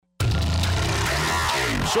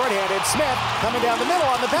shorthanded. Smith coming down the middle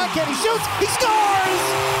on the backhand. He shoots. He scores!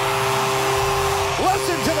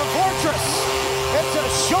 Listen to the fortress. It's a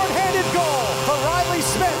shorthanded goal for Riley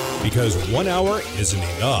Smith. Because 1 hour isn't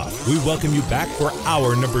enough, we welcome you back for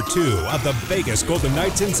hour number 2 of the Vegas Golden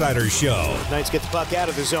Knights Insider Show. Knights get the puck out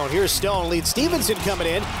of the zone. Here's Stone, leads Stevenson coming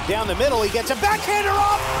in. Down the middle, he gets a backhander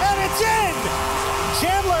off, and it's in!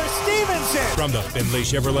 Chandler Stevenson! From the Findlay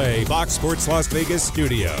Chevrolet Fox Sports Las Vegas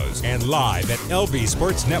studios and live at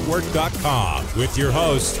lvsportsnetwork.com with your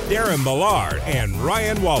hosts, Darren Millard and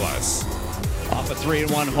Ryan Wallace. Off a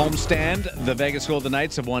 3-1 homestand, the Vegas Golden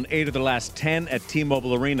Knights have won 8 of their last 10 at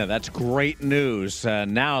T-Mobile Arena. That's great news.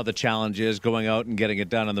 Now the challenge is going out and getting it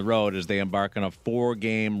done on the road as they embark on a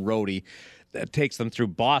 4-game roadie that takes them through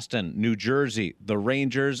Boston, New Jersey, the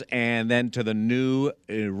Rangers, and then to the new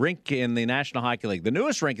rink in the National Hockey League, the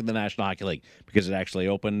newest rink in the National Hockey League, because it actually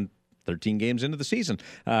opened 13 games into the season,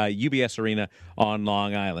 UBS Arena on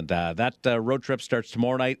Long Island. That road trip starts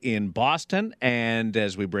tomorrow night in Boston. And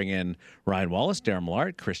as we bring in Ryan Wallace, Darren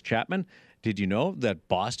Millard, Chris Chapman, did you know that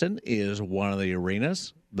Boston is one of the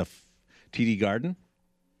arenas, the TD Garden,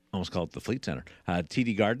 almost called it the Fleet Center,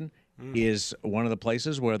 TD Garden is one of the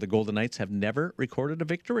places where the Golden Knights have never recorded a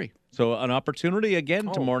victory. So an opportunity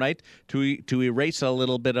again tomorrow night to erase a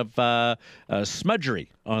little bit of smudgery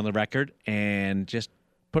on the record and just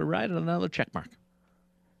put it right on another check mark.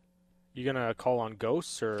 You gonna call on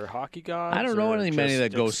ghosts or hockey gods? I don't know any many of the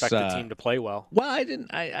ghosts. Expect the team to play well. Well, I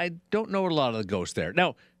don't know a lot of the ghosts there.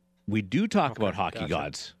 Now, we do talk about hockey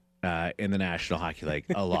gods in the National Hockey League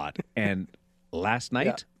a lot. And last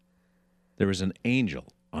night there was an angel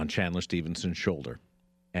on Chandler Stevenson's shoulder,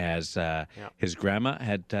 as his grandma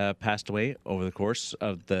had passed away over the course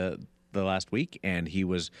of the last week, and he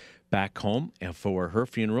was back home for her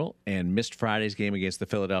funeral and missed Friday's game against the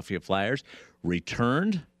Philadelphia Flyers,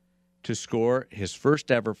 returned to score his first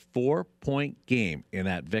ever 4-point game in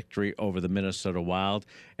that victory over the Minnesota Wild,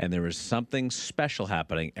 and there is something special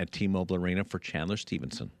happening at T-Mobile Arena for Chandler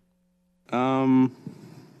Stevenson. Yeah,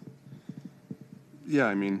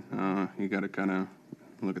 I mean, you got to kind of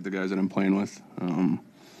look at the guys that I'm playing with.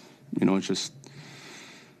 It's just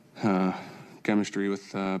chemistry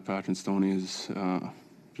with Patch and Stoney is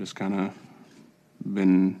just kind of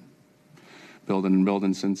been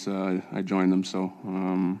building since I joined them. So,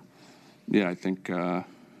 I think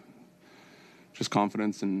just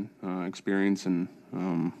confidence and experience, and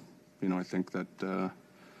I think that it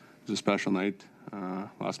was a special night.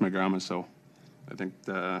 Lost my grandma, so I think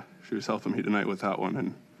she was helping me tonight with that one,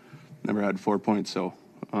 and never had 4 points. So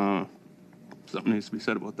something needs to be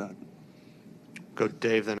said about that. Go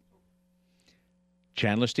Dave then.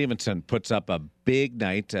 Chandler Stevenson puts up a big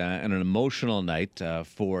night and an emotional night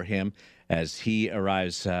for him as he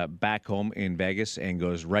arrives back home in Vegas and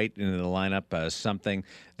goes right into the lineup, something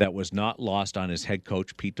that was not lost on his head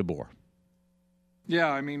coach, Pete DeBoer. Yeah,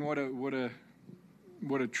 I mean, what a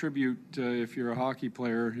tribute if you're a hockey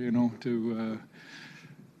player,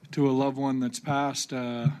 to a loved one that's passed,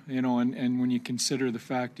 and when you consider the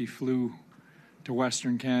fact he flew to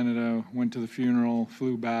Western Canada, went to the funeral,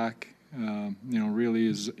 flew back, really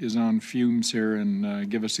is on fumes here, and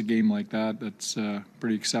give us a game like that. That's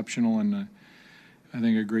pretty exceptional, and I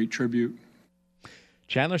think a great tribute.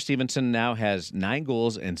 Chandler Stevenson now has 9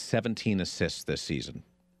 goals and 17 assists this season.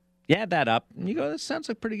 You add that up, and you go, that sounds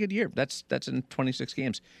like a pretty good year. That's in 26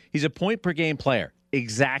 games. He's a point-per-game player,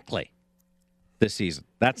 exactly, this season.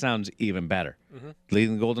 That sounds even better. Mm-hmm.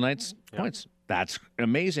 Leading the Golden Knights points. That's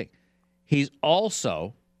amazing. He's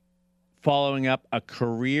also following up a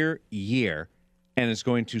career year and is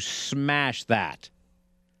going to smash that.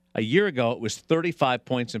 A year ago, it was 35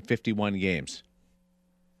 points in 51 games.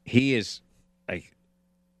 He's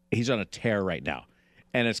on a tear right now,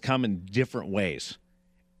 and it's come in different ways.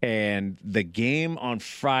 And the game on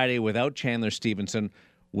Friday without Chandler Stevenson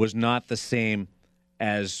was not the same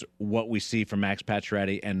as what we see from Max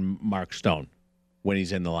Pacioretty and Mark Stone when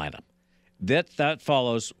he's in the lineup. That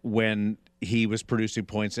follows when he was producing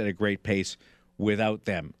points at a great pace without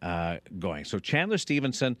them going. So Chandler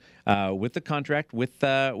Stevenson, with the contract, with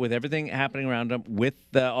everything happening around him, with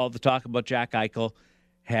all the talk about Jack Eichel,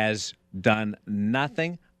 has done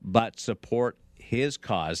nothing but support his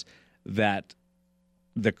cause. That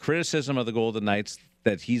the criticism of the Golden Knights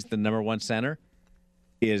that he's the number one center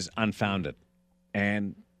is unfounded,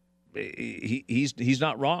 and he's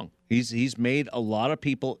not wrong. He's made a lot of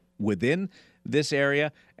people within this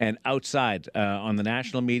area and outside on the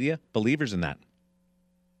national media believers in that.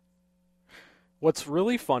 What's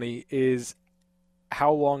really funny is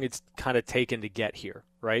how long it's kind of taken to get here,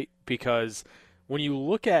 right? Because when you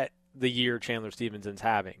look at the year Chandler Stevenson's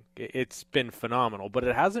having. It's been phenomenal, but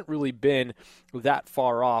it hasn't really been that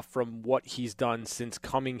far off from what he's done since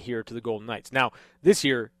coming here to the Golden Knights. Now, this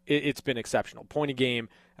year, it's been exceptional. Point a game,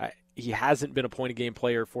 he hasn't been a point-a-game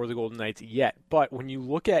player for the Golden Knights yet, but when you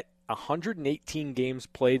look at 118 games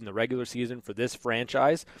played in the regular season for this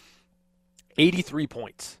franchise, 83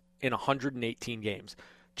 points in 118 games.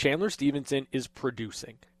 Chandler Stevenson is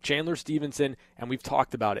producing. Chandler Stevenson, and we've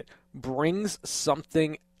talked about it, brings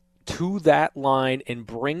something to that line and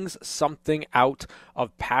brings something out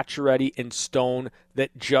of Pacioretty and Stone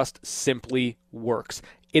that just simply works.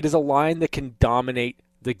 It is a line that can dominate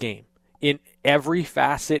the game in every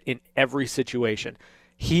facet, in every situation.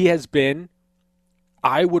 He has been,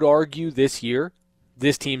 I would argue this year,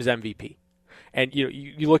 this team's MVP. And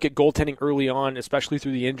you look at goaltending early on, especially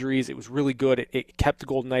through the injuries, it was really good. It kept the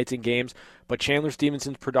Golden Knights in games. But Chandler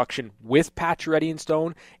Stevenson's production with Pacioretty and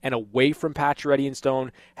Stone and away from Pacioretty and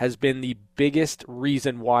Stone has been the biggest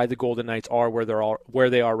reason why the Golden Knights are where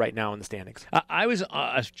they are right now in the standings. I was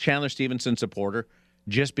a Chandler Stevenson supporter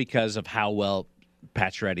just because of how well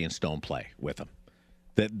Pacioretty and Stone play with him.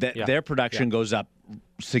 Their production goes up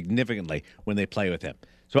significantly when they play with him.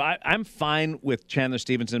 So I'm fine with Chandler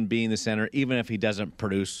Stevenson being the center, even if he doesn't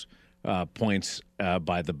produce points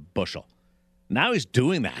by the bushel. Now he's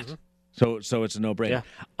doing that, so it's a no-brainer.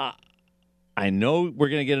 Yeah. I know we're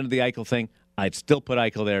going to get into the Eichel thing. I'd still put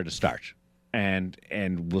Eichel there to start, and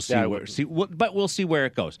we'll see but we'll see where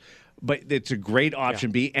it goes. But it's a great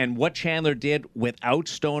option B, and what Chandler did without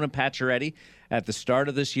Stone and Pacioretty at the start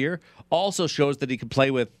of this year also shows that he can play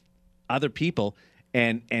with other people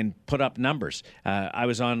and put up numbers. I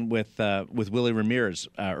was on with Willie Ramirez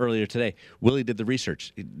earlier today. Willie did the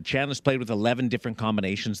research. Chandler's played with 11 different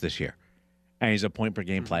combinations this year, and he's a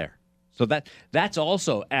point-per-game player. So that's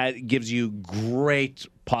also gives you great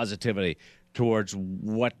positivity towards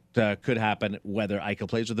what could happen, whether Eichel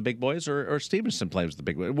plays with the big boys or Stevenson plays with the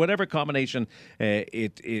big boys. Whatever combination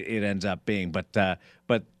it ends up being. But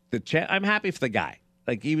I'm happy for the guy.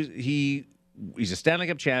 Like he's a Stanley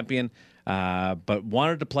Cup champion. But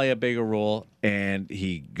wanted to play a bigger role, and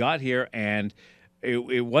he got here, and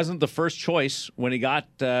it wasn't the first choice when he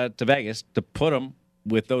got to Vegas to put him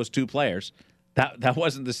with those two players. That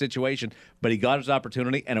wasn't the situation, but he got his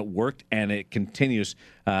opportunity, and it worked, and it continues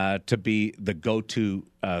to be the go-to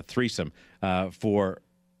threesome for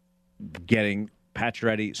getting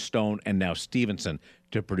Pacioretty, Stone, and now Stevenson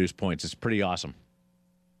to produce points. It's pretty awesome.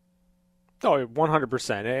 Oh,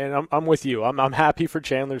 100%. And I'm with you. I'm happy for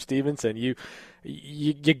Chandler Stevenson.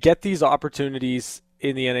 You get these opportunities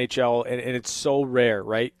in the NHL, and it's so rare,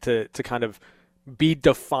 right, to kind of be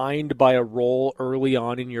defined by a role early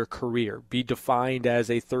on in your career, be defined as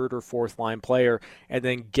a third or fourth line player, and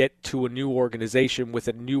then get to a new organization with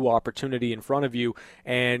a new opportunity in front of you,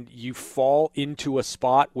 and you fall into a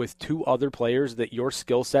spot with two other players that your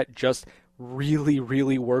skill set just really,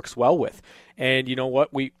 really works well with. And you know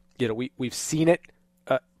what? We've seen it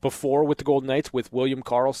before with the Golden Knights with William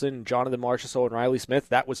Karlsson, Jonathan Marchessault, and Riley Smith.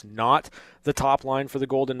 That was not the top line for the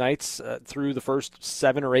Golden Knights through the first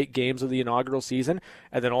 7 or 8 games of the inaugural season.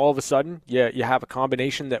 And then all of a sudden, you have a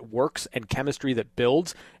combination that works and chemistry that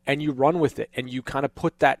builds, and you run with it. And you kind of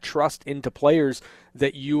put that trust into players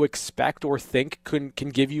that you expect or think can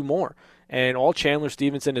give you more. And all Chandler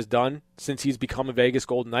Stevenson has done since he's become a Vegas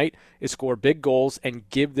Golden Knight is score big goals and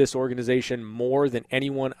give this organization more than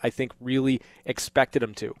anyone, I think, really expected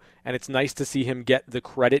him to. And it's nice to see him get the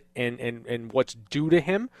credit and what's due to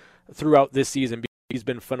him throughout this season. He's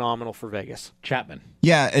been phenomenal for Vegas. Chapman.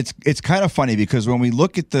 Yeah, it's kind of funny because when we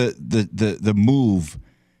look at the move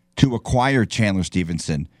to acquire Chandler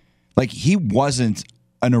Stevenson, like he wasn't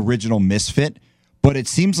an original misfit, but it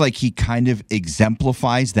seems like he kind of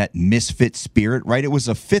exemplifies that misfit spirit, right? It was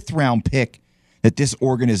a 5th-round pick that this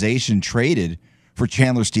organization traded for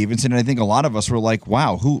Chandler Stevenson, and I think a lot of us were like,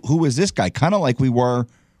 wow, who is this guy? Kind of like we were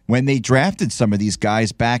when they drafted some of these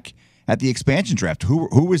guys back at the expansion draft.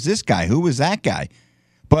 Who was this guy? Who was that guy?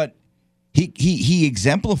 But he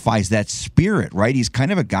exemplifies that spirit, right? He's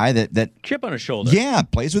kind of a guy that chip on his shoulder. Yeah,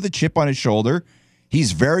 plays with a chip on his shoulder.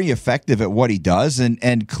 He's very effective at what he does,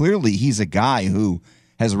 and clearly he's a guy who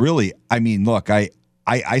has really, I mean, look, I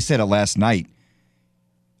said it last night.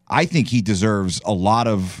 I think he deserves a lot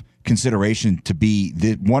of consideration to be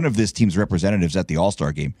one of this team's representatives at the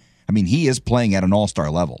All-Star game. I mean, he is playing at an All-Star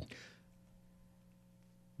level.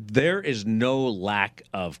 There is no lack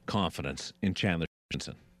of confidence in Chandler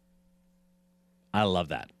Stevenson. I love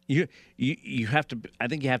that. You have to. I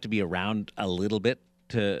think you have to be around a little bit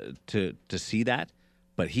to see that.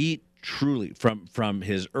 But he truly, from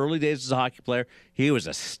his early days as a hockey player, he was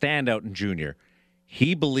a standout in junior.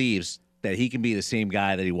 he believes that he can be the same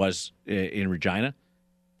guy that he was in Regina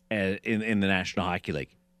in the National Hockey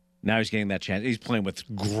League. Now he's getting that chance. He's playing with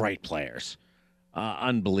great players,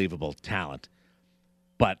 unbelievable talent,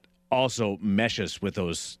 but also meshes with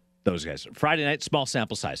those guys. Friday night, small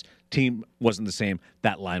sample size. Team wasn't the same.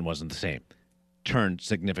 That line wasn't the same. Turned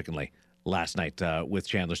significantly last night with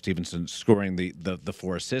Chandler Stevenson scoring the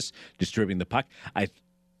 4 assists, distributing the puck.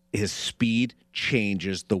 His speed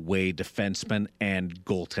changes the way defensemen and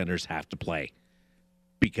goaltenders have to play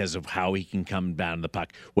because of how he can come down the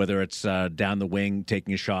puck, whether it's down the wing,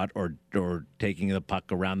 taking a shot, or taking the puck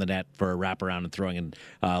around the net for a wraparound and throwing in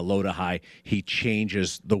low to high. He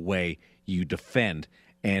changes the way you defend,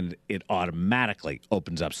 and it automatically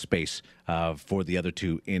opens up space for the other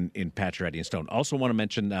two in Pacioretty and Stone. Also want to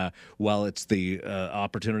mention, it's the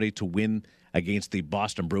opportunity to win against the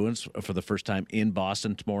Boston Bruins for the first time in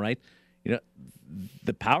Boston tomorrow night. You know,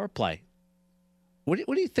 the power play. What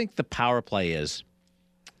do you think the power play is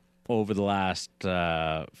over the last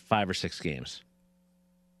 5 or 6 games?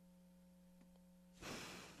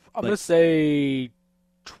 I'm going to say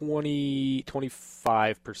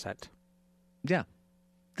 25%. Yeah.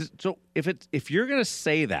 So if you're going to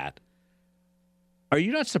say that, are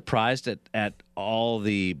you not surprised at all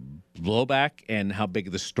the blowback and how big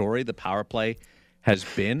of the story the power play has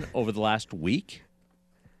been over the last week?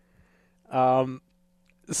 Okay.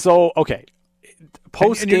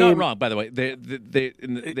 Post-game, and you're not wrong, by the way.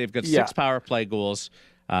 They've got 6 power play goals,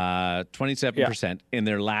 27% in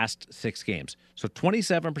their last 6 games. So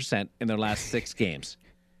 27% in their last 6 games.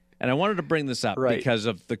 And I wanted to bring this up because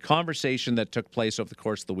of the conversation that took place over the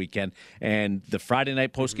course of the weekend and the Friday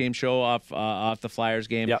night post-game show off the Flyers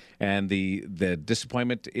game and the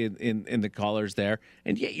disappointment in the callers there.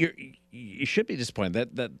 And you should be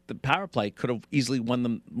disappointed that the power play could have easily won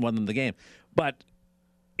them the game. But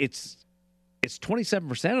it's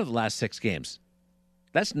 27% of the last 6 games.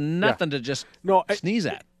 That's nothing to just sneeze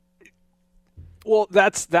at. Well,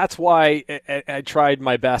 that's why I tried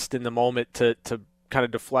my best in the moment to kind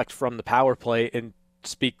of deflect from the power play and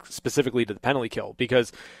speak specifically to the penalty kill,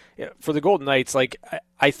 because for the Golden Knights,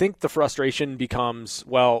 I think the frustration becomes,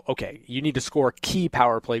 you need to score key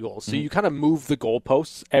power play goals. So you kind of move the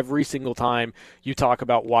goalposts every single time you talk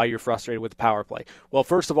about why you're frustrated with the power play. Well,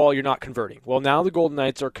 first of all, you're not converting. Well, now the Golden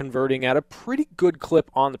Knights are converting at a pretty good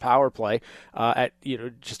clip on the power play at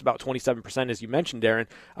just about 27%, as you mentioned, Darren.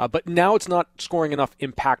 But now it's not scoring enough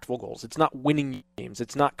impactful goals. It's not winning games.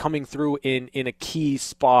 It's not coming through in a key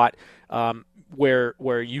spot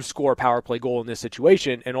where you score a power play goal in this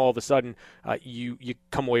situation, and all of a sudden you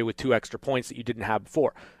come away with 2 extra points that you didn't have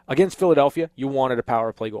before. Against Philadelphia, you wanted a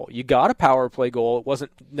power play goal. You got a power play goal. It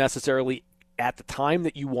wasn't necessarily at the time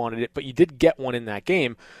that you wanted it, but you did get one in that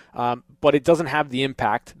game. But it doesn't have the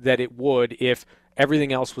impact that it would if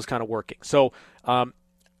everything else was kind of working. So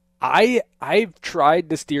I've tried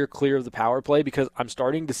to steer clear of the power play because I'm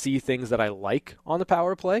starting to see things that I like on the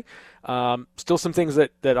power play. Still some things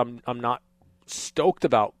that I'm not stoked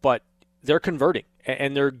about, but they're converting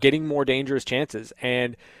and they're getting more dangerous chances.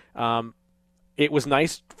 And it was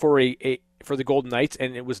nice for the Golden Knights,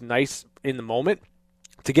 and it was nice in the moment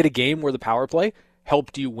to get a game where the power play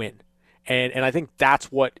helped you win. And I think that's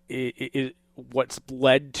what's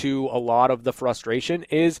led to a lot of the frustration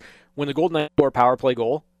is when the Golden Knights score a power play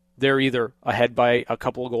goal, they're either ahead by a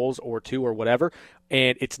couple of goals or 2 or whatever,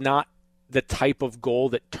 and it's not the type of goal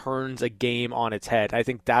that turns a game on its head. I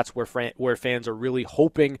think that's where fans are really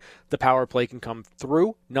hoping the power play can come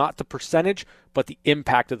through, not the percentage, but the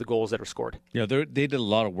impact of the goals that are scored. Yeah, they did a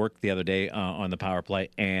lot of work the other day on the power play,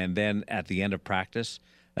 and then at the end of practice,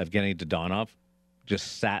 Evgeny Dodonov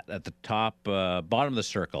just sat at the bottom of the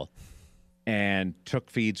circle and took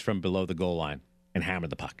feeds from below the goal line and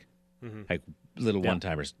hammered the puck. Like little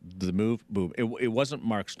one-timers. The move, boom. It wasn't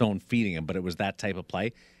Mark Stone feeding him, but it was that type of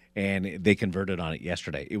play. And they converted on it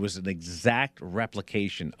yesterday. It was an exact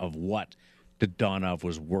replication of what Dodonov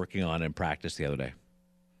was working on in practice the other day.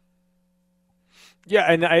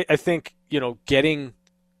 Yeah, and I think, getting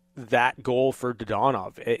that goal for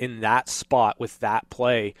Dodonov in that spot with that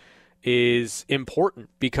play is important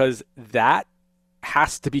because that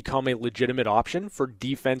has to become a legitimate option for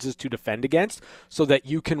defenses to defend against so that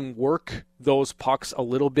you can work those pucks a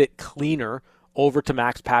little bit cleaner over to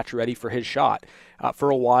Max Pacioretty for his shot.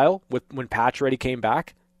 For a while, when Pacioretty came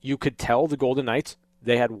back, you could tell the Golden Knights,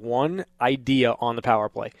 they had one idea on the power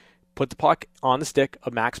play. Put the puck on the stick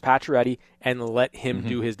of Max Pacioretty and let him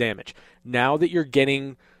do his damage. Now that you're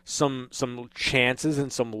getting some chances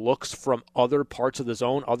and some looks from other parts of the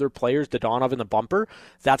zone, other players, Dadonov in the bumper,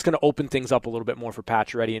 that's going to open things up a little bit more for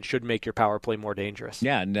Pacioretty and should make your power play more dangerous.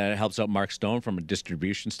 Yeah, and it helps out Mark Stone from a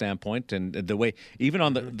distribution standpoint. And the way, even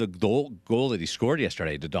on the goal that he scored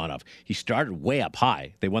yesterday, Dadonov, he started way up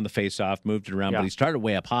high. They won the face-off, moved it around, but he started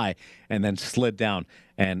way up high and then slid down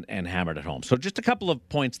and hammered it home. So just a couple of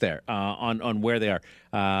points there on where they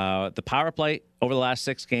are. The power play over the last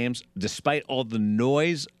 6 games, despite all the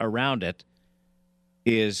noise around it,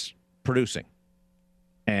 is producing.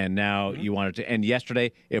 And now you wanted to, and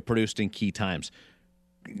yesterday it produced in key times.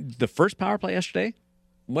 The first power play yesterday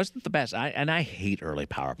wasn't the best. I hate early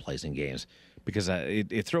power plays in games because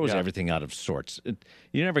it throws everything out of sorts.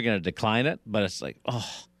 You're never going to decline it, but it's like,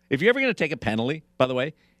 if you're ever going to take a penalty, by the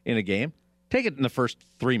way, in a game, take it in the first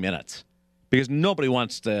 3 minutes. Because nobody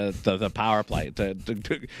wants the power play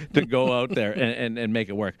to go out there and make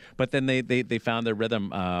it work. But then they found their rhythm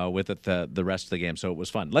with it the rest of the game, so it was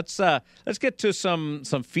fun. Let's get to some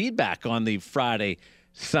feedback on the Friday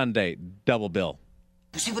Sunday double bill.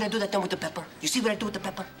 You see what I do that time with the pepper? You see what I do with the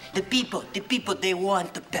pepper? The people, they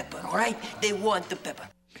want the pepper, all right? They want the pepper.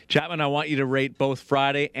 Chapman, I want you to rate both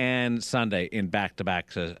Friday and Sunday in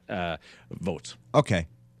back-to-back votes. Okay.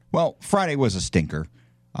 Well, Friday was a stinker.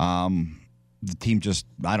 The team just,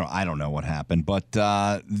 I don't know what happened, but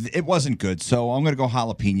it wasn't good. So I'm going to go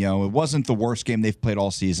jalapeno. It wasn't the worst game they've played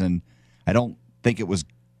all season. I don't think it was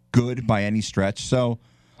good by any stretch. So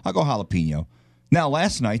I'll go jalapeno. Now,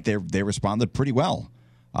 last night, they responded pretty well.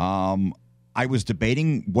 I was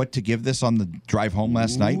debating what to give this on the drive home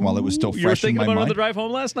last night while it was still fresh in my mind. You were thinking about it on the drive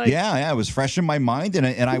home last night? Yeah, it was fresh in my mind, and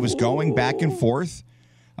I was going back and forth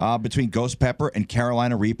between Ghost Pepper and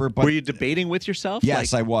Carolina Reaper. But were you debating with yourself?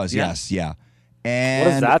 Yes, I was. Yeah. Yes, yeah. And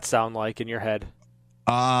what does that sound like in your head?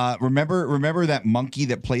 Remember that monkey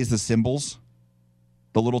that plays the cymbals?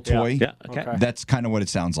 The little toy? Yeah. Okay. That's kind of what it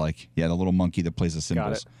sounds like. Yeah, the little monkey that plays the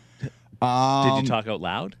cymbals. Did you talk out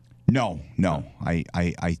loud? No.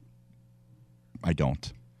 I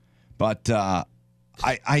don't. But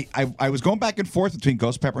I was going back and forth between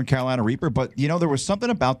Ghost Pepper and Carolina Reaper, but there was something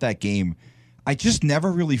about that game. I just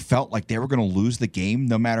never really felt like they were going to lose the game,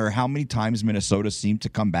 no matter how many times Minnesota seemed to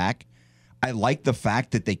come back. I like the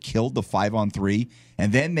fact that they killed the 5-on-3,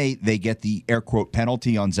 and then they get the air quote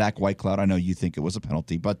penalty on Zach Whitecloud. I know you think it was a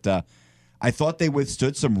penalty, but I thought they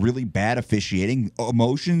withstood some really bad officiating.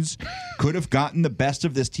 Emotions could have gotten the best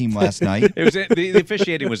of this team last night. The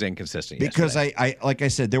officiating was inconsistent because I like I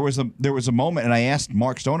said, there was a moment, and I asked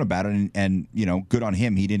Mark Stone about it, and good on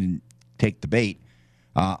him, he didn't take the bait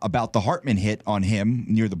about the Hartman hit on him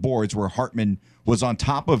near the boards, where Hartman was on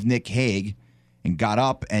top of Nick Hague and got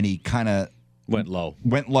up, and he kind of went low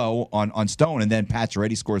on Stone, and then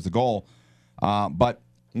Pacioretty scores the goal. But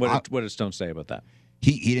what did Stone say about that?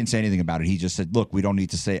 He didn't say anything about it. He just said, look, we don't need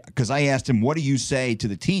to say – because I asked him, what do you say to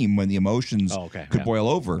the team when the emotions could boil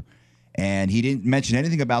over? And he didn't mention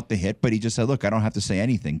anything about the hit, but he just said, look, I don't have to say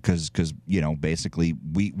anything because basically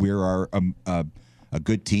we're a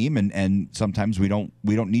good team, and sometimes we don't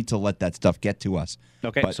need to let that stuff get to us.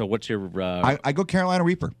 Okay, but so what's your I go Carolina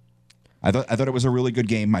Reaper. I thought it was a really good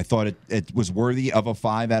game. I thought it was worthy of a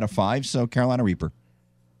 5 out of 5, so Carolina Reaper.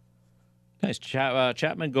 Nice.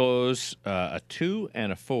 Chapman goes a 2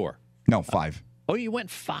 and a 4. No, 5. Oh, you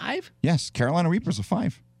went 5? Yes, Carolina Reaper's a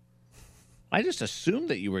 5. I just assumed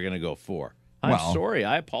that you were going to go 4. I'm sorry.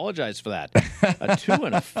 I apologize for that. A 2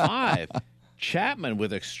 and a 5. Chapman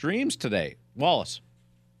with extremes today. Wallace.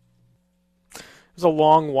 It was a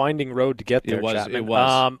long, winding road to get there, Chapman. It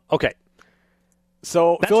was. Okay.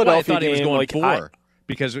 So that's Philadelphia why I thought game, he was going 4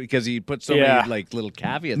 because he put so many little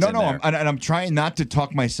caveats. No, in there. I'm trying not to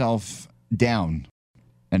talk myself down.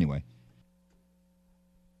 Anyway,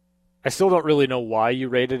 I still don't really know why you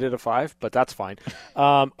rated it a 5, but that's fine.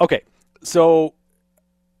 Okay, so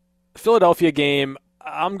Philadelphia game,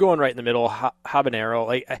 I'm going right in the middle.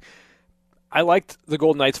 Habanero. I liked the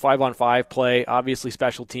Golden Knights 5-on-5 play. Obviously,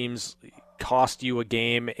 special teams cost you a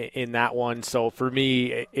game in that one. So for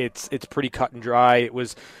me, it's pretty cut and dry. It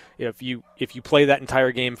was if you play that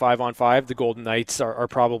entire game 5-on-5, the Golden Knights are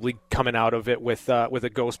probably coming out of it with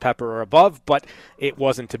a Ghost Pepper or above, but it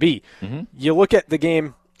wasn't to be. Mm-hmm. You look at the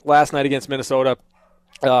game last night against Minnesota.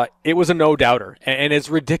 It was a no-doubter, and as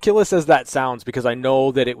ridiculous as that sounds, because I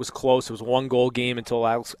know that it was close. It was a one-goal game until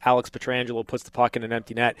Alex Pietrangelo puts the puck in an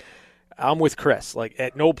empty net. I'm with Chris.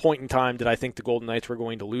 At no point in time did I think the Golden Knights were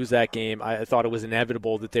going to lose that game. I thought it was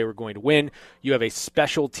inevitable that they were going to win. You have a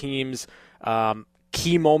special teams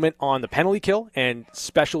key moment on the penalty kill and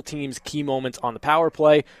special teams key moments on the power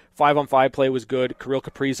play. 5-on-5 play was good. Kirill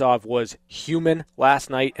Kaprizov was human last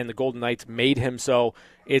night, and the Golden Knights made him so.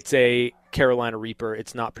 It's a Carolina Reaper.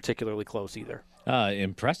 It's not particularly close either.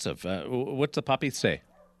 Impressive. What's the puppy say?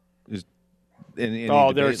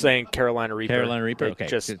 They're saying Carolina Reaper. Carolina Reaper? They okay.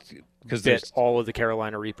 Just bit all of the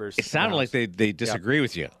Carolina Reapers. It sounded like they disagree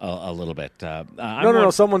with you a little bit.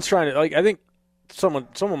 No. Someone's trying to, I think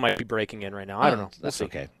someone might be breaking in right now. I don't know. That's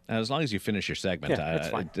okay. As long as you finish your segment, that's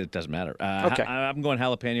fine. It doesn't matter. Okay. I'm going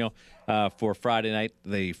jalapeno for Friday night.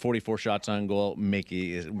 The 44 shots on goal make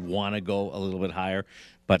you want to go a little bit higher,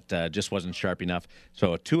 but just wasn't sharp enough.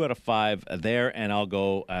 So a 2 out of 5 there, and I'll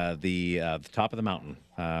go the top of the mountain.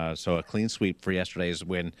 So a clean sweep for yesterday's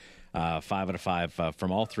win. 5 out of 5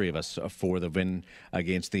 from all three of us for the win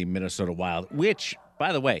against the Minnesota Wild, which,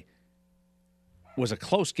 by the way, was a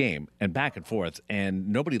close game and back and forth, and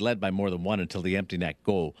nobody led by more than one until the empty net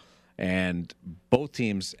goal. And both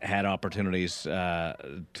teams had opportunities to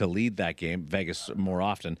lead that game, Vegas more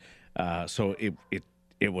often. So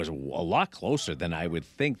it was a lot closer than I would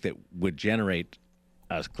think that would generate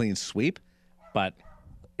a clean sweep. But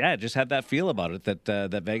yeah, it just had that feel about it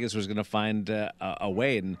that Vegas was going to find a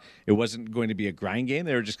way, and it wasn't going to be a grind game.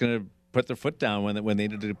 They were just going to put their foot down when they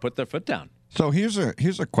needed to put their foot down. So here's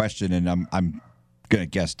a question, and I'm going to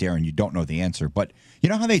guess, Darren, you don't know the answer, but you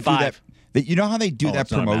know how they do that? You know how they do that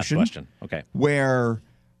promotion? Question. Okay. Where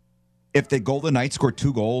if the Golden Knights score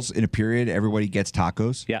 2 goals in a period, everybody gets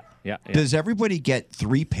tacos? Yeah. Does everybody get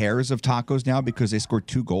 3 pairs of tacos now because they scored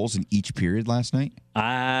 2 goals in each period last night?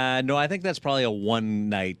 No, I think that's probably a one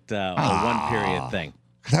night or one period thing.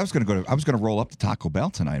 Because I was going to roll up to Taco Bell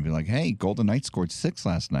tonight and be like, "Hey, Golden Knights scored 6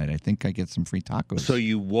 last night. I think I get some free tacos." So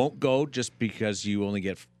you won't go just because you only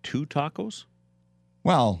get 2 tacos?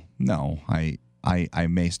 Well, no, I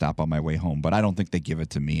may stop on my way home, but I don't think they give it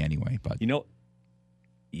to me anyway. But you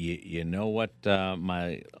know what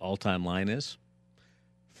my all-time line is?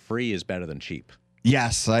 Free is better than cheap.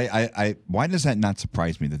 Yes, I why does that not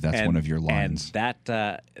surprise me that's one of your lines?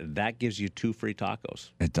 And that gives you 2 free tacos.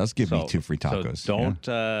 It does give me 2 free tacos. So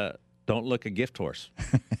don't look a gift horse.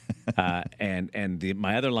 My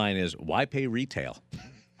other line is, why pay retail?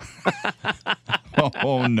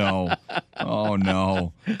 Oh no!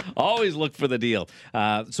 Always look for the deal.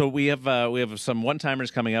 So we have some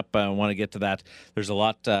one-timers coming up. I want to get to that. There's a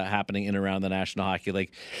lot happening in and around the National Hockey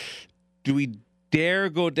League. Do we dare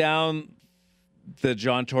go down the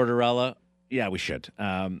John Tortorella? Yeah, we should.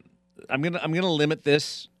 I'm gonna limit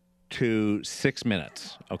this to 6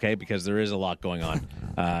 minutes, okay? Because there is a lot going on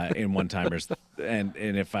in one-timers, and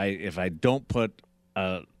if I don't put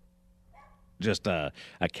just a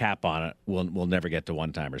cap on it, we'll never get to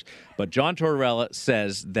one-timers. But John Tortorella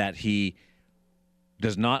says that he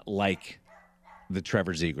does not like the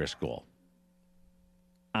Trevor Zegras goal.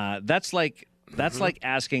 That's like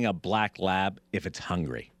asking a black lab if it's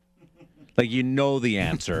hungry. Like, you know the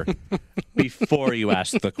answer before you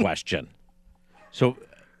ask the question. So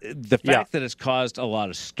the fact that it's caused a lot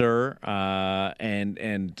of stir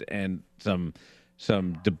and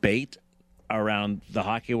some debate around the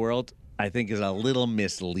hockey world, I think, is a little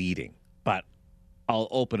misleading. But I'll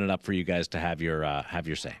open it up for you guys to have your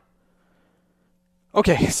say.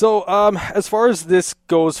 Okay, so as far as this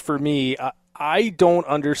goes for me, I don't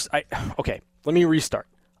understand. Okay, let me restart.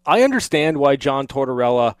 I understand why John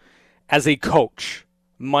Tortorella, as a coach,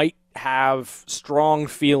 might have strong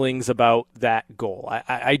feelings about that goal.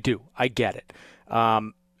 I do. I get it.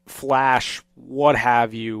 Flash, what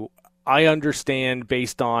have you. I understand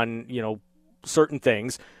based on, certain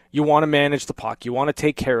things. You want to manage the puck. You want to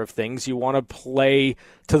take care of things. You want to play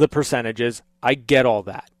to the percentages. I get all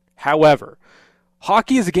that. However,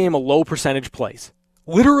 hockey is a game of low percentage plays.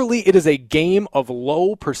 Literally, it is a game of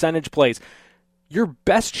low percentage plays. Your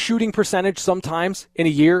best shooting percentage sometimes in a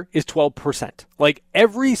year is 12%. Like,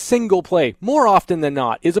 every single play, more often than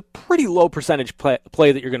not, is a pretty low percentage play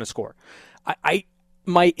that you're going to score.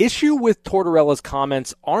 My issue with Tortorella's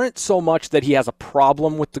comments aren't so much that he has a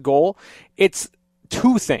problem with the goal. It's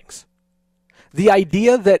 2 things. The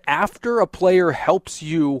idea that after a player helps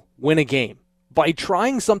you win a game by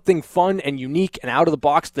trying something fun and unique and out of the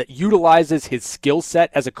box that utilizes his skill set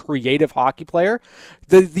as a creative hockey player,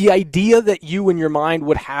 the idea that you in your mind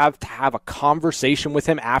would have to have a conversation with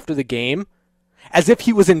him after the game as if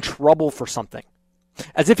he was in trouble for something,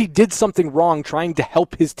 as if he did something wrong trying to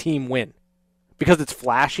help his team win because it's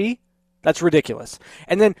flashy, that's ridiculous.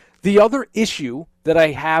 And then the other issue that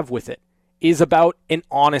I have with it is about an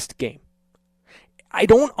honest game. I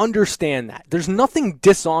don't understand that. There's nothing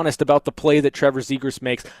dishonest about the play that Trevor Zegras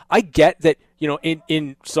makes. I get that,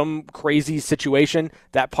 in some crazy situation,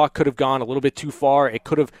 that puck could have gone a little bit too far. It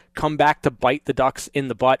could have come back to bite the Ducks in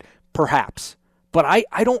the butt, perhaps. But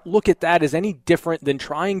I don't look at that as any different than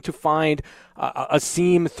trying to find a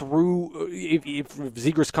seam through, if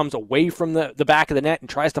Zegras comes away from the back of the net and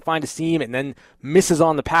tries to find a seam and then misses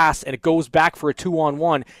on the pass and it goes back for a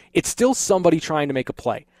 2-on-1, it's still somebody trying to make a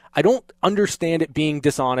play. I don't understand it being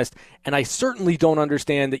dishonest, and I certainly don't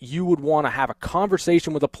understand that you would want to have a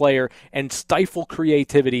conversation with a player and stifle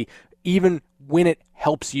creativity even when it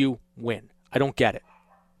helps you win. I don't get it.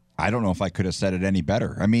 I don't know if I could have said it any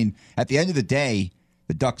better. I mean, at the end of the day,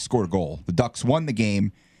 the Ducks scored a goal. The Ducks won the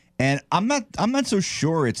game, and I'm not so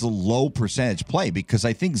sure it's a low percentage play because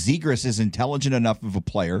I think Zegras is intelligent enough of a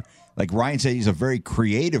player. Like Ryan said, he's a very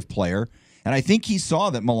creative player. And I think he saw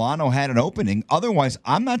that Milano had an opening. Otherwise,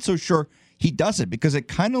 I'm not so sure he does it because it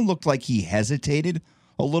kind of looked like he hesitated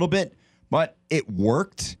a little bit, but it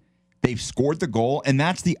worked. They've scored the goal, and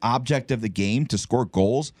that's the object of the game, to score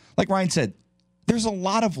goals. Like Ryan said, there's a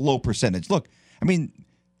lot of low percentage. Look, I mean,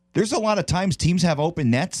 there's a lot of times teams have open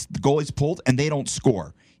nets, the goalie's pulled, and they don't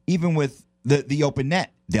score. Even with the open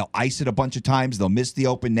net, they'll ice it a bunch of times. They'll miss the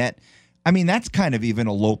open net. I mean, that's kind of even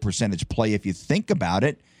a low percentage play if you think about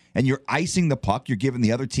it. And you're icing the puck. You're giving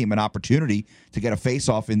the other team an opportunity to get a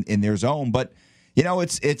face-off in their zone. But,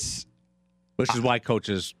 it's... Which is why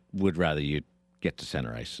coaches would rather you get to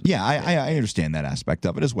center ice. Yeah, I understand that aspect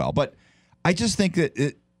of it as well. But I just think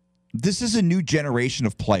that this is a new generation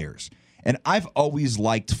of players. And I've always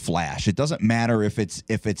liked flash. It doesn't matter if it's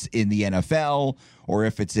in the NFL or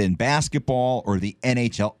if it's in basketball or the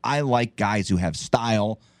NHL. I like guys who have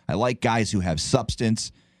style. I like guys who have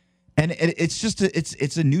substance. And it's just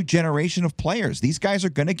it's a new generation of players. These guys are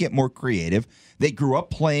going to get more creative. They grew up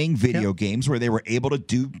playing video games where they were able to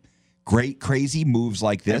do great, crazy moves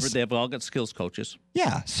like this. They've all got skills coaches.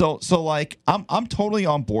 Yeah. So like I'm totally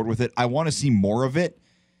on board with it. I want to see more of it.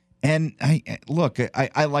 And I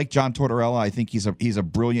like John Tortorella. I think he's a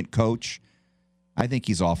brilliant coach. I think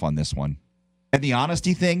he's off on this one. And the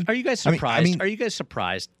honesty thing. Are you guys surprised? Are you guys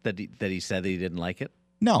surprised that he said that he didn't like it?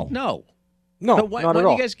 No. No, why not at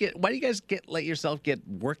all. Why do you guys let yourself get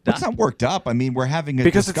worked up? It's not worked up. I mean, we're having a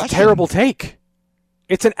because discussion. It's a terrible take.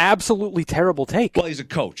 It's an absolutely terrible take. Well, he's a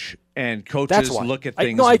coach, and coaches look at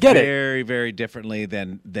things very, very differently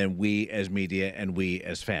than we as media and we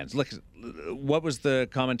as fans. Look, what was the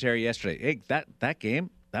commentary yesterday? Hey, that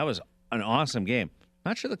game, that was an awesome game.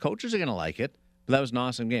 Not sure the coaches are going to like it, but that was an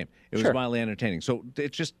awesome game. It was wildly entertaining. So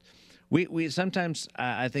it's just we sometimes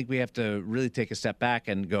I think we have to really take a step back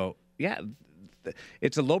and go, yeah.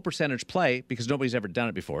 It's a low percentage play because nobody's ever done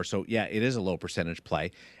it before. So, yeah, it is a low percentage play.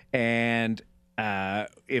 And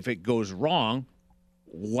if it goes wrong,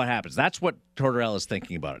 what happens? That's what Tortorella is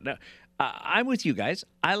thinking about it. Now, I'm with you guys.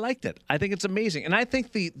 I liked it. I think it's amazing. And I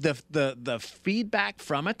think the feedback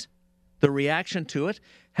from it, the reaction to it,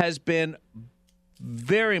 has been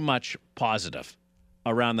very much positive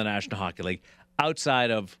around the National Hockey League outside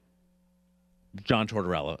of John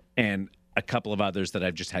Tortorella and a couple of others that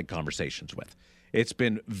I've just had conversations with. It's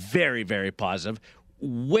been very, very positive,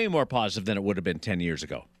 way more positive than it would have been 10 years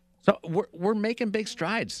ago. So we're making big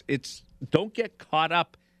strides. Don't get caught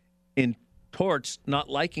up in Torts not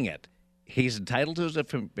liking it. He's entitled to his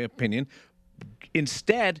opinion.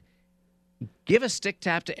 Instead, give a stick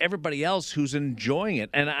tap to everybody else who's enjoying it.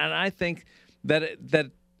 And I think that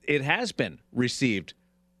it has been received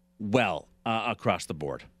well across the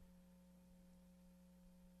board.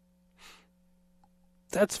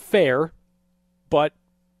 That's fair, but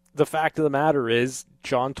the fact of the matter is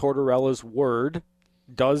John Tortorella's word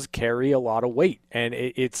does carry a lot of weight, and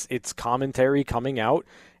it's commentary coming out,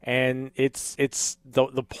 and it's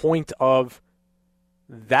the point of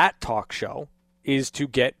that talk show is to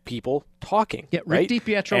get people talking. Yeah, Rick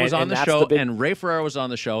DiPietro was on the show, and Ray Ferraro was on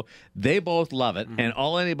the show. They both love it, and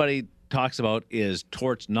all anybody talks about is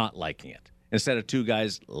Torts not liking it instead of two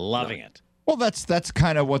guys loving it. Well, that's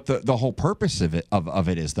kind of what the whole purpose of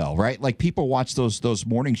it is, though, right? Like people watch those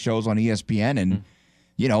morning shows on ESPN, and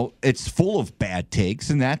it's full of bad takes,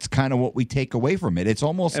 and that's kind of what we take away from it. It's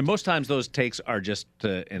almost, and most times those takes are just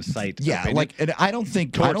to incite. Yeah, opinion. And I don't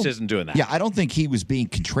think Torts isn't doing that. Yeah, I don't think he was being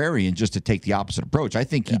contrarian just to take the opposite approach. I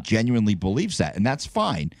think he genuinely believes that, and that's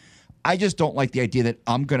fine. I just don't like the idea that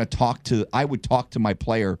I would talk to my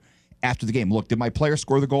player after the game. Look, did my player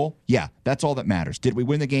score the goal? Yeah, that's all that matters. Did we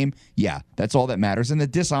win the game? Yeah, that's all that matters. And the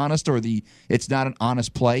dishonest or it's not an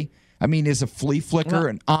honest play. I mean, is a flea flicker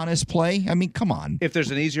an honest play? I mean, come on. If there's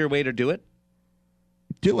an easier way to do it,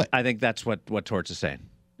 do it. I think that's what Torts is saying.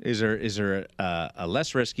 Is there a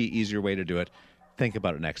less risky, easier way to do it? Think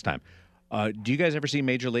about it next time. Do you guys ever see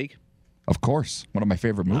Major League? Of course. One of my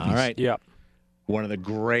favorite movies. All right. Yeah. One of the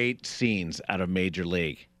great scenes out of Major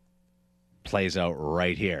League plays out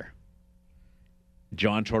right here.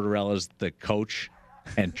 John Tortorella's the coach,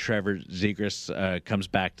 and Trevor Zegras comes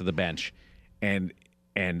back to the bench, and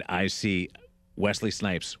I see Wesley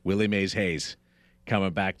Snipes, Willie Mays Hayes,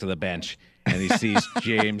 coming back to the bench, and he sees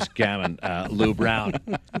James Gammon, Lou Brown,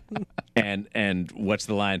 and what's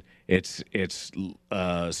the line? It's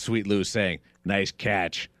Sweet Lou saying, "Nice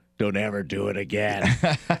catch. Don't ever do it again."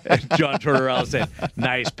 John Tortorella said,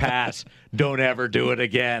 "Nice pass. Don't ever do it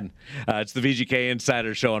again." It's the VGK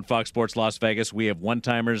Insider Show on Fox Sports Las Vegas. We have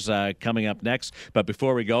one-timers coming up next. But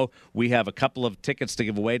before we go, we have a couple of tickets to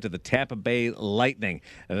give away to the Tampa Bay Lightning.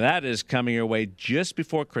 That is coming your way just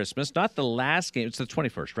before Christmas. Not the last game. It's the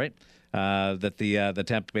 21st, right? That the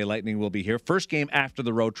Tampa Bay Lightning will be here. First game after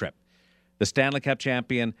the road trip. The Stanley Cup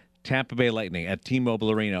champion Tampa Bay Lightning at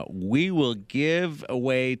T-Mobile Arena. We will give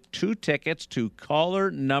away 2 tickets to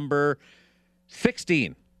caller number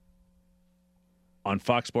 16 on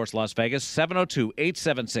Fox Sports Las Vegas,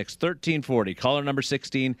 702-876-1340. Caller number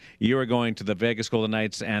 16, you are going to the Vegas Golden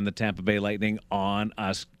Knights and the Tampa Bay Lightning on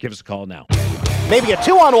us. Give us a call now. Maybe a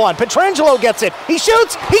 2-on-1. Pietrangelo gets it. He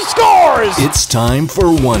shoots. He scores. It's time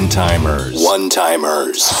for one-timers.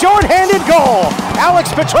 One-timers. Short-handed goal. Alex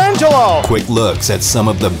Pietrangelo. Quick looks at some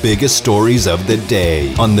of the biggest stories of the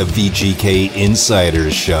day on the VGK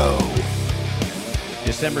Insiders Show.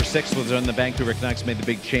 December 6th was when the Vancouver Canucks made the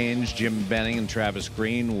big change. Jim Benning and Travis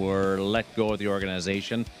Green were let go of the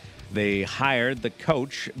organization. They hired the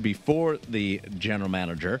coach before the general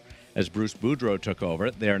manager as Bruce Boudreau took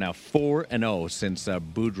over. They are now 4-0 since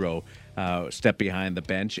Boudreau stepped behind the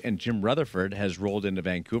bench. And Jim Rutherford has rolled into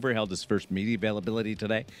Vancouver, held his first media availability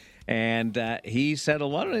today. And he said a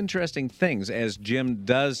lot of interesting things, as Jim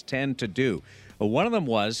does tend to do. One of them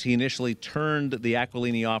was he initially turned the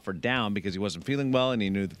Aquilini offer down because he wasn't feeling well and he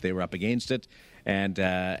knew that they were up against it. And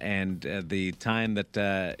the time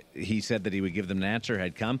that he said that he would give them an answer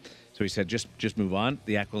had come. So he said, just move on.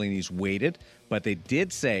 The Aquilinis waited. But they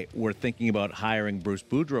did say, we're thinking about hiring Bruce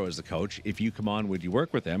Boudreau as the coach. If you come on, would you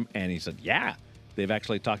work with him? And he said, yeah. They've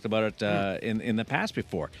actually talked about it in the past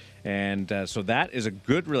before. And so that is a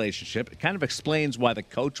good relationship. It kind of explains why the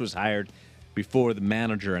coach was hired before the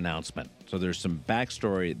manager announcement. So there's some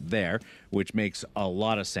backstory there, which makes a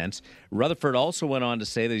lot of sense. Rutherford also went on to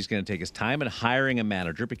say that he's going to take his time in hiring a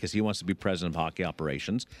manager because he wants to be president of hockey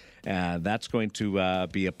operations. That's going to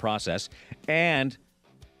be a process. And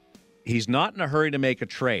he's not in a hurry to make a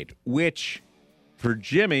trade, which for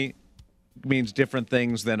Jimmy means different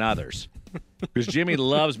things than others. Because Jimmy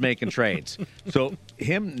loves making trades. So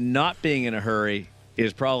him not being in a hurry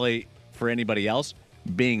is probably, for anybody else,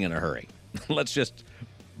 being in a hurry. Let's just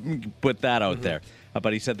put that out there.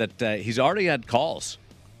 But he said that he's already had calls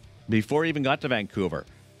before he even got to Vancouver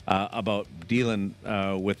about dealing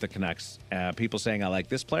with the Canucks. People saying, I like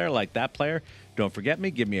this player, I like that player. Don't forget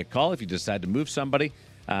me. Give me a call if you decide to move somebody.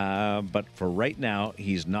 But for right now,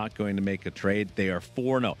 he's not going to make a trade. They are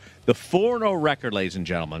 4-0. The 4-0 record, ladies and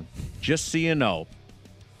gentlemen, just so you know,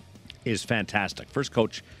 is fantastic. First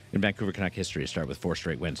coach in Vancouver Canuck history to start with 4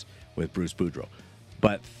 straight wins with Bruce Boudreau.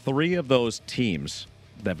 But 3 of those teams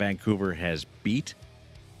that Vancouver has beat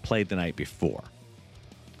played the night before.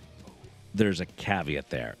 There's a caveat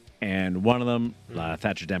there. And one of them,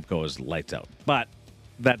 Thatcher Demko, is lights out. But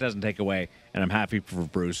that doesn't take away, and I'm happy for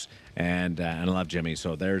Bruce, and I love Jimmy.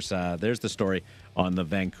 So there's the story on the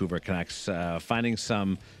Vancouver Canucks, finding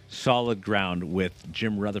some solid ground with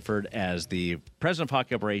Jim Rutherford as the president of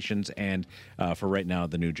hockey operations and, for right now,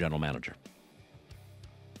 the new general manager.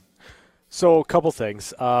 So a couple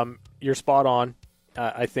things. You're spot on.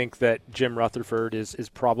 I think that Jim Rutherford is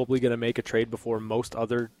probably going to make a trade before most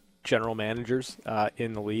other general managers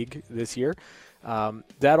in the league this year.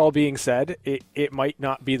 That all being said, it might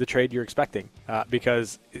not be the trade you're expecting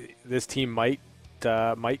because this team might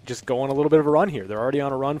just go on a little bit of a run here. They're already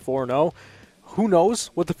on a run, 4-0. Who knows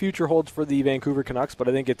what the future holds for the Vancouver Canucks, but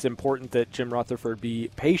I think it's important that Jim Rutherford be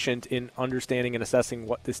patient in understanding and assessing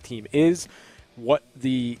what this team is, what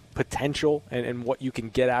the potential and what you can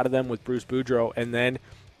get out of them with Bruce Boudreau, and then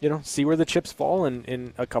see where the chips fall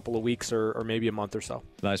in a couple of weeks or maybe a month or so.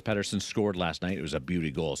 Elias Pettersson scored last night. It was a beauty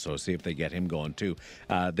goal, so see if they get him going too.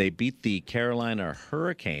 They beat the Carolina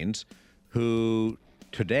Hurricanes, who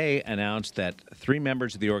today announced that 3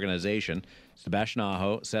 members of the organization, Sebastian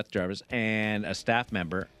Aho, Seth Jarvis, and a staff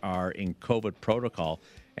member, are in COVID protocol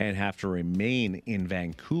and have to remain in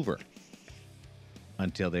Vancouver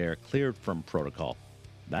until they are cleared from protocol.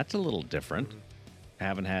 That's a little different.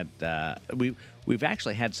 haven't had we've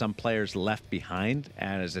actually had some players left behind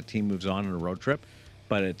as a team moves on a road trip,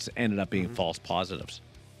 but it's ended up being false positives.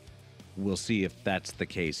 We'll see if that's the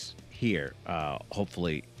case here.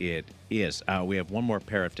 Hopefully it is. We have one more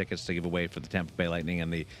pair of tickets to give away for the Tampa Bay Lightning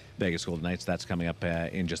and the Vegas Golden Knights. That's coming up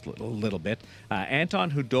in just a little bit.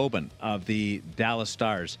 Anton Khudobin of the Dallas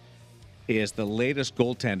Stars is the latest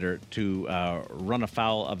goaltender to run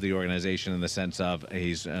afoul of the organization in the sense of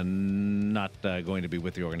he's not going to be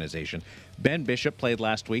with the organization. Ben Bishop played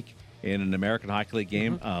last week in an American Hockey League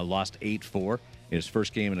game, lost 8-4. His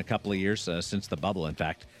first game in a couple of years, since the bubble, in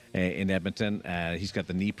fact, in Edmonton. He's got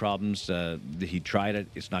the knee problems. He tried it.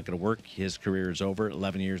 It's not going to work. His career is over.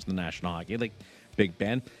 11 years in the National Hockey League. Big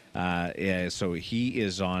Ben. So he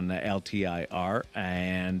is on LTIR.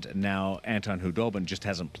 And now Anton Khudobin just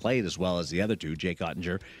hasn't played as well as the other two, Jake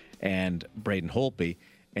Ottinger and Braden Holtby.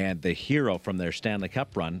 And the hero from their Stanley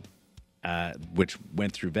Cup run, which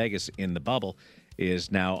went through Vegas in the bubble,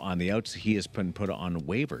 is now on the outs. He has been put on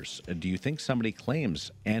waivers. Do you think somebody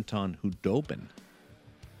claims Anton Khudobin?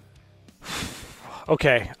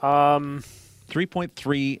 Okay.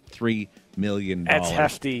 $3.33 million. That's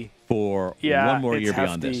hefty. For one more year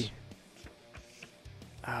beyond this.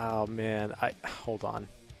 Oh man, hold on.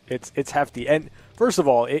 It's hefty. And first of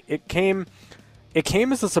all, it came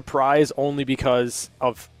as a surprise only because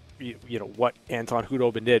of what Anton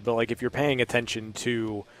Khudobin did. But like if you're paying attention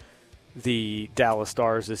to the Dallas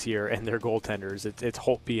Stars this year and their goaltenders, it's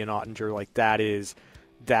Holtby and Ottinger. Like that is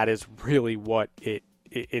really what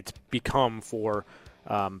it's become for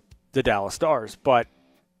the Dallas Stars. But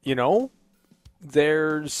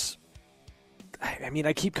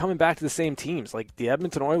I keep coming back to the same teams. Like the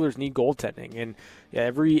Edmonton Oilers need goaltending, and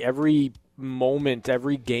every moment,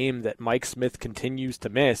 every game that Mike Smith continues to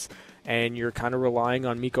miss, and you're kind of relying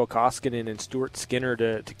on Mikko Koskinen and Stuart Skinner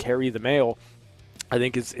to carry the mail, I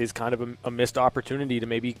think is kind of a missed opportunity to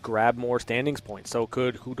maybe grab more standings points. So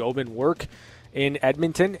could Khudobin work in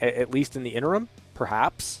Edmonton, at least in the interim?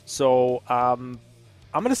 Perhaps. So I'm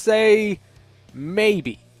going to say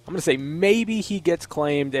maybe. I'm going to say maybe he gets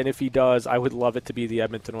claimed, and if he does, I would love it to be the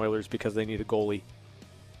Edmonton Oilers because they need a goalie.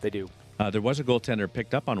 They do. There was a goaltender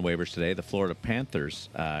picked up on waivers today. The Florida Panthers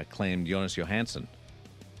claimed Jonas Johansson.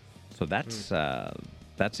 So that's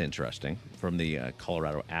interesting from the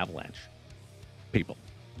Colorado Avalanche people.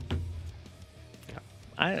 Yeah.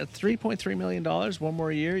 $3.3 million, one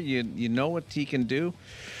more year. You know what he can do.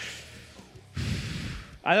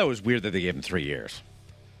 I thought it was weird that they gave him 3 years.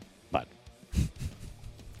 But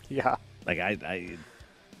yeah, like I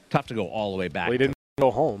tough to go all the way back. Well, he didn't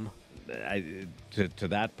go home to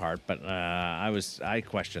that part, but I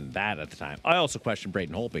questioned that at the time. I also questioned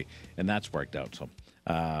Braden Holtby, and that's worked out. So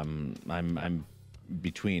I'm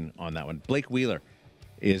between on that one. Blake Wheeler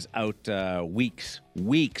is out weeks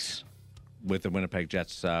with the Winnipeg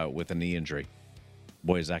Jets with a knee injury.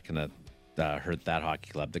 Boy, is that going to hurt that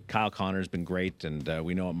hockey club. The Kyle Connor's been great, and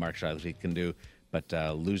we know what Mark Scheifele can do. But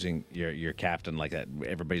losing your captain like that,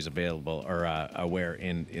 everybody's available or aware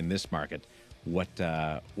in this market what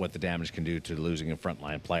the damage can do to losing a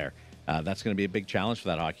frontline player. That's going to be a big challenge for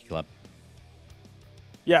that hockey club.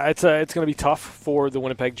 Yeah, it's going to be tough for the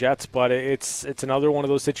Winnipeg Jets, but it's another one of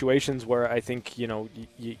those situations where I think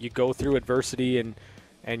you go through adversity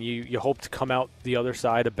and you hope to come out the other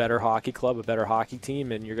side a better hockey club, a better hockey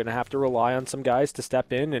team, and you're going to have to rely on some guys to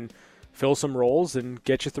step in and fill some roles and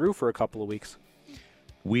get you through for a couple of weeks.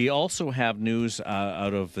 We also have news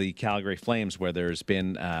out of the Calgary Flames where there's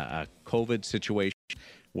been a COVID situation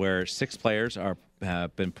where 6 players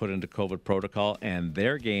have been put into COVID protocol, and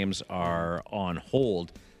their games are on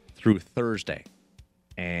hold through Thursday.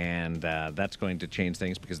 And that's going to change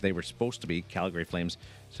things because they were supposed to be, Calgary Flames,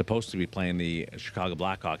 supposed to be playing the Chicago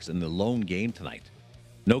Blackhawks in the lone game tonight.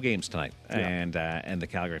 No games tonight, yeah. And the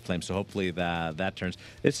Calgary Flames. So hopefully that turns.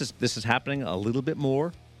 This is happening a little bit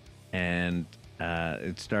more, and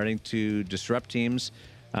it's starting to disrupt teams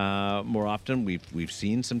more often. We've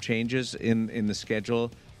seen some changes in the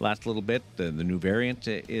schedule last little bit. The new variant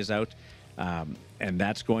is out, and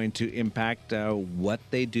that's going to impact what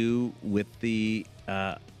they do with the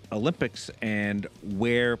Olympics and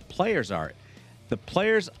where players are. The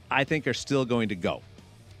players, I think, are still going to go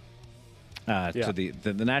to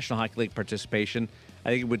the National Hockey League participation. I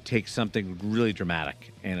think it would take something really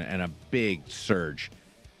dramatic and a big surge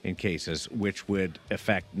in cases, which would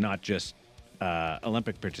affect not just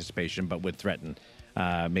Olympic participation, but would threaten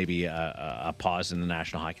maybe a pause in the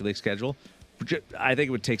National Hockey League schedule. I think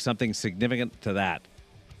it would take something significant to that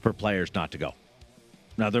for players not to go.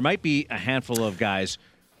 Now, there might be a handful of guys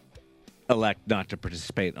elect not to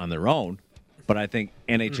participate on their own, but I think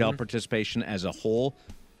NHL participation as a whole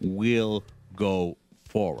will go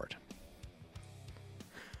forward.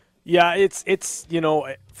 Yeah, it's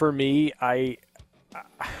for me, I'm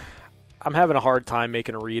having a hard time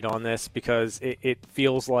making a read on this because it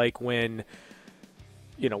feels like when,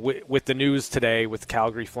 with the news today with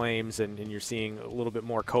Calgary Flames and you're seeing a little bit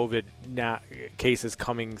more COVID cases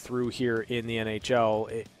coming through here in the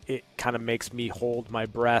NHL, it kind of makes me hold my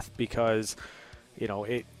breath because,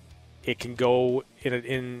 it can go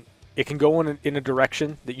in a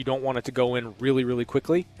direction that you don't want it to go in really, really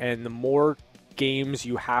quickly. And the more games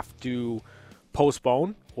you have to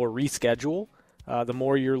postpone or reschedule, the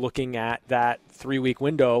more you're looking at that 3-week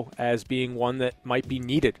window as being one that might be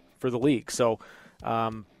needed for the league. So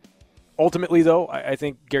ultimately, though, I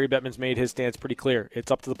think Gary Bettman's made his stance pretty clear.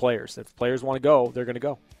 It's up to the players. If the players want to go, they're going to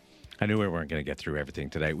go. I knew we weren't going to get through everything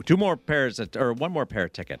today. One more pair of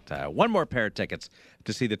tickets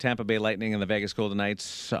to see the Tampa Bay Lightning and the Vegas Golden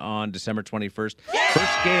Knights on December 21st.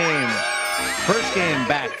 First game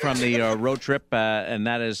back from the road trip, and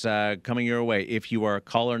that is coming your way if you are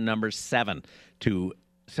caller number 7 to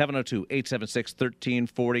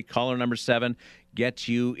 702-876-1340. Caller number 7 gets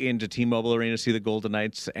you into T-Mobile Arena to see the Golden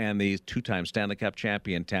Knights and the 2-time Stanley Cup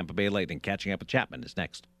champion Tampa Bay Lightning. Catching up with Chapman is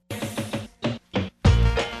next.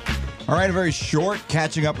 All right, a very short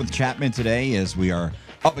catching up with Chapman today as we are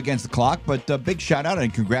up against the clock, but a big shout out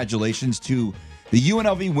and congratulations to the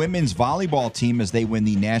UNLV women's volleyball team as they win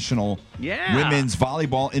the National Women's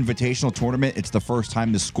Volleyball Invitational Tournament. It's the first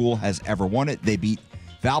time the school has ever won it. They beat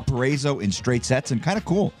Valparaiso in straight sets, and kind of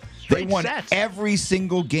cool. They won every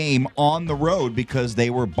single game on the road because they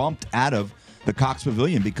were bumped out of the Cox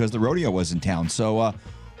Pavilion because the rodeo was in town. So,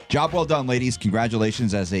 job well done, ladies.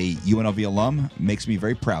 Congratulations as a UNLV alum. Makes me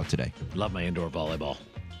very proud today. Love my indoor volleyball.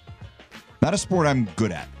 Not a sport I'm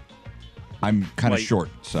good at. I'm kind of short,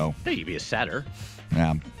 so. Hey, you'd be a setter.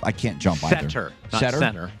 Yeah, I can't jump either. Setter, not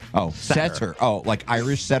center. Oh, setter. Oh, like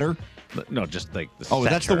Irish setter? No, just like the setter.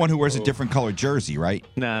 That's the one who wears a different colored jersey, right?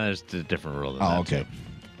 No, there's a different rule than that. Okay.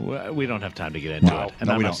 Too. We don't have time to get into it. And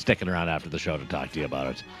I'm not sticking around after the show to talk to you about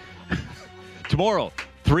it. Tomorrow,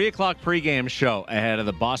 3 o'clock pregame show ahead of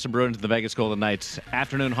the Boston Bruins and the Vegas Golden Knights.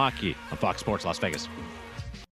 Afternoon hockey on Fox Sports Las Vegas.